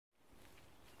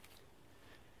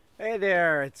Hey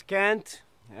there, it's Kent,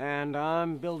 and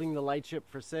I'm building the light ship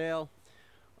for sale.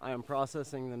 I am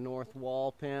processing the north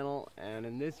wall panel, and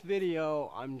in this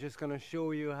video I'm just going to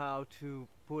show you how to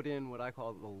put in what I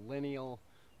call the lineal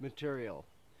material.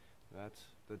 That's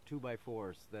the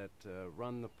 2x4s that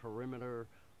run the perimeter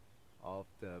of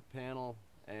the panel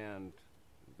and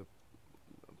the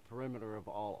perimeter of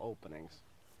all openings.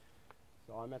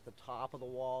 So I'm at the top of the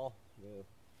wall. The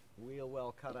wheel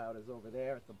well cutout is over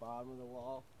there at the bottom of the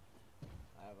wall.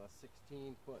 I have a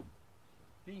 16-foot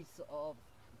piece of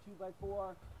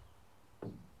 2x4,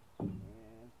 and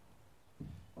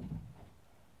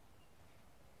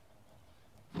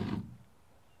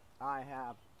I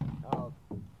have,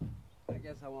 I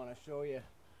guess I want to show you,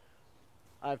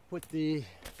 I've put the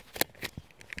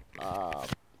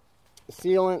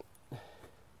sealant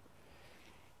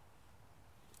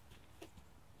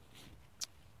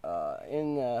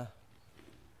in the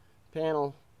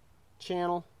panel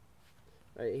channel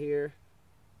right here.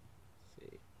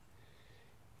 Let's see,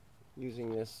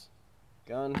 using this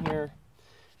gun here,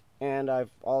 and I've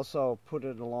also put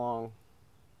it along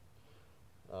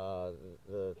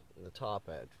the top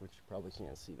edge, which you probably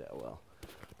can't see that well.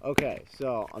 Okay,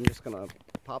 so I'm just gonna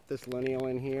pop this lineal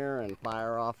in here and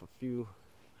fire off a few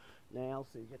nails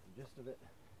so you get the gist of it.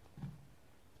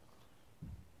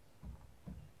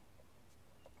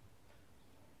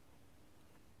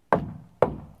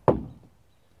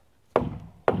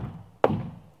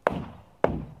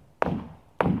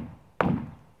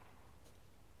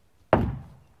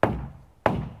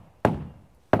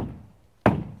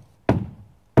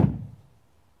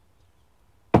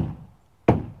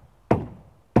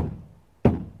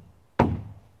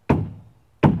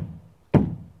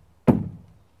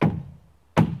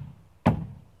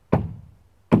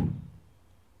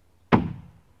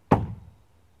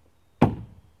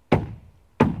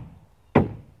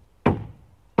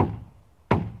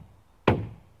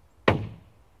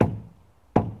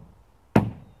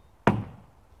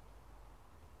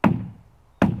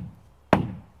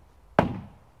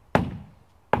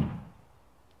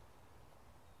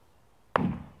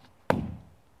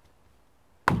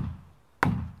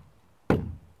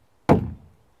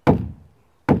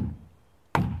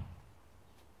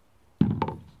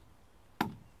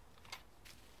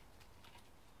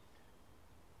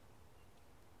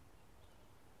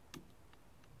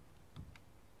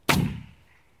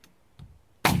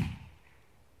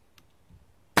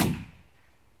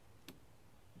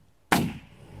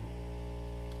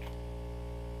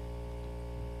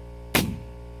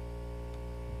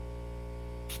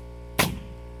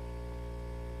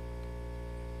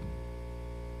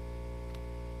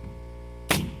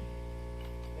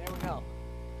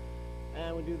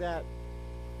 And we do that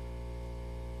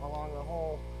along the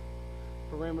whole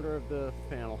perimeter of the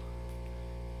panel.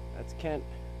 That's Kent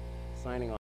signing off.